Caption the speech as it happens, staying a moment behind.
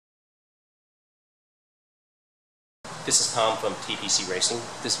This is Tom from TPC Racing.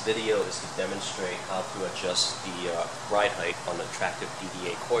 This video is to demonstrate how to adjust the ride height on the Tractive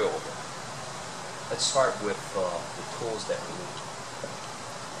DDA coilover. Let's start with the tools that we need.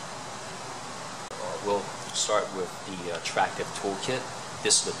 We'll start with the Tractive toolkit.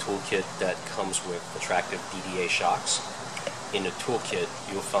 This is the toolkit that comes with the Tractive DDA shocks. In the toolkit,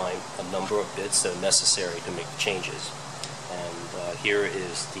 you'll find a number of bits that are necessary to make the changes. And here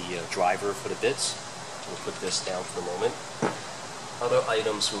is the driver for the bits. We'll put this down for a moment. Other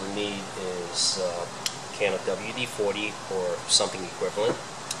items we'll need is a can of WD-40 or something equivalent,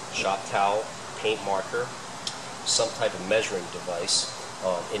 shop towel, paint marker, some type of measuring device.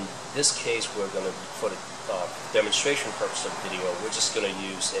 In this case, we're going to, for the demonstration purpose of the video, we're just going to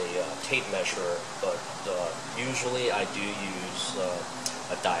use a tape measure, but usually I do use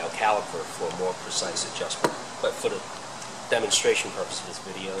a dial caliper for more precise adjustment. But for the demonstration purpose of this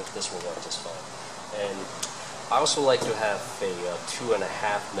video, this will work just fine. And I also like to have a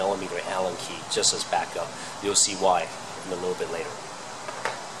 2.5mm Allen key just as backup. You'll see why in a little bit later.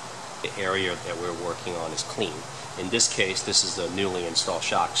 The area that we're working on is clean. In this case, this is the newly installed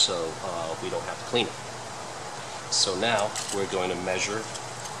shock, so we don't have to clean it. So now we're going to measure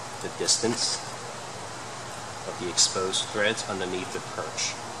the distance of the exposed threads underneath the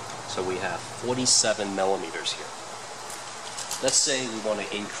perch. So we have 47mm here. Let's say we want to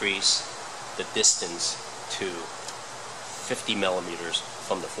increase the distance to 50mm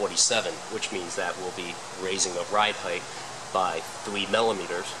from the 47, which means that we'll be raising the ride height by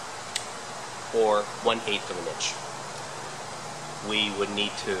 3mm or 1/8 of an inch. We would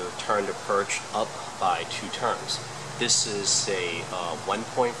need to turn the perch up by 2 turns. This is a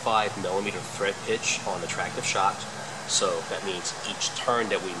 1.5mm thread pitch on the Tractive shock, so that means each turn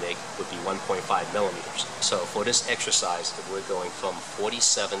that we make would be 1.5mm. So for this exercise, if we're going from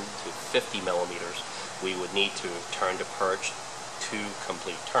 47 to 50mm, we would need to turn the perch 2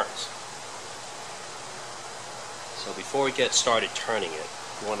 complete turns. So before we get started turning it,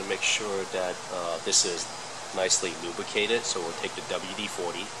 we want to make sure that this is nicely lubricated. So we'll take the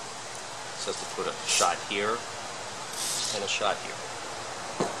WD-40, so to put a shot here and a shot here.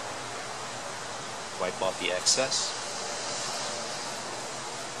 Wipe off the excess.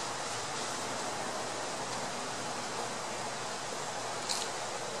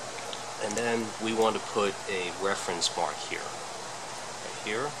 And then we want to put a reference mark here, right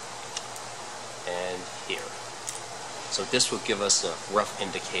here, and here. So this will give us a rough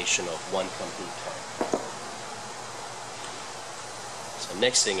indication of 1 complete turn. So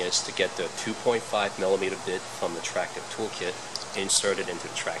next thing is to get the 2.5mm bit from the Tractive toolkit, insert it into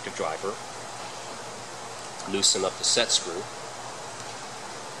the Tractive driver, loosen up the set screw,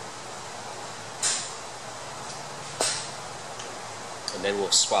 and then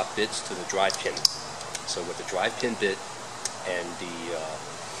we'll swap bits to the drive pin. So with the drive pin bit and the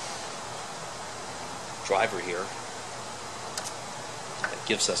driver here, that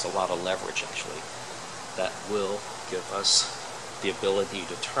gives us a lot of leverage actually. That will give us the ability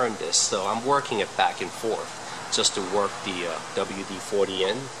to turn this. So I'm working it back and forth just to work the WD-40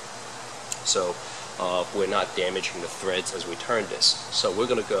 in, so we're not damaging the threads as we turn this. So we're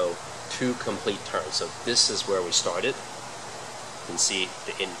going to go 2 complete turns. So this is where we started. You can see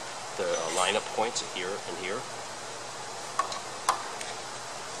the lineup points here and here.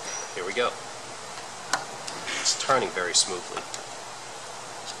 Here we go. It's turning very smoothly.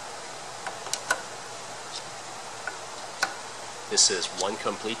 This is 1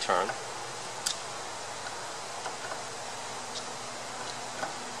 complete turn.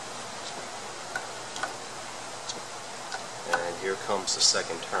 And here comes the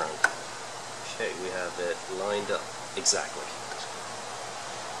second turn. Okay, we have it lined up exactly.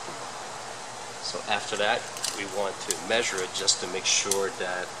 So after that, we want to measure it just to make sure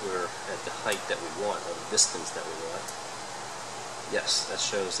that we're at the height that we want, or the distance that we want. Yes, that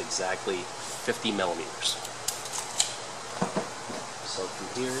shows exactly 50mm. So from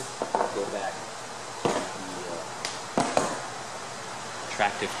here, we'll go back to the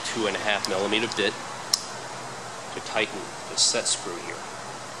Tractive 2.5mm bit to tighten the set screw here.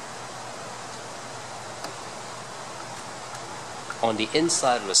 On the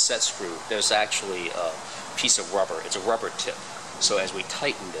inside of the set screw, there's actually a piece of rubber. It's a rubber tip. So as we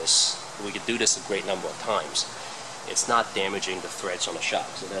tighten this, we could do this a great number of times. It's not damaging the threads on the shock.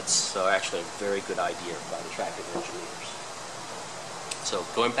 So that's actually a very good idea by the Tractive engineers. So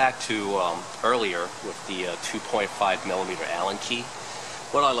going back to earlier with the 2.5mm Allen key,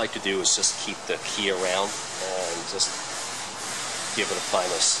 what I like to do is just keep the key around and just give it a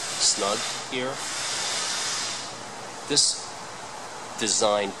final snug here. This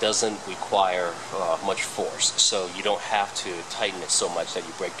design doesn't require much force, so you don't have to tighten it so much that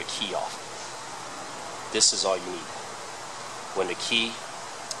you break the key off. This is all you need. When the key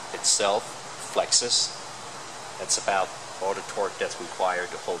itself flexes, that's about all the torque that's required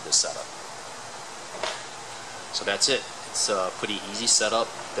to hold this setup. So that's it. It's a pretty easy setup.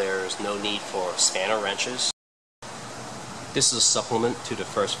 There's no need for spanner wrenches. This is a supplement to the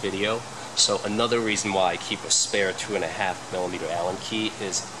first video. So another reason why I keep a spare 2.5mm Allen key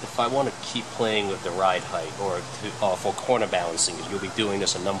is if I want to keep playing with the ride height or for corner balancing, you'll be doing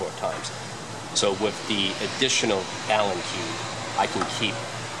this a number of times. So with the additional Allen key, I can keep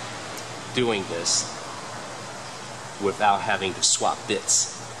doing this without having to swap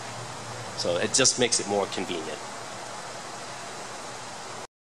bits. So it just makes it more convenient.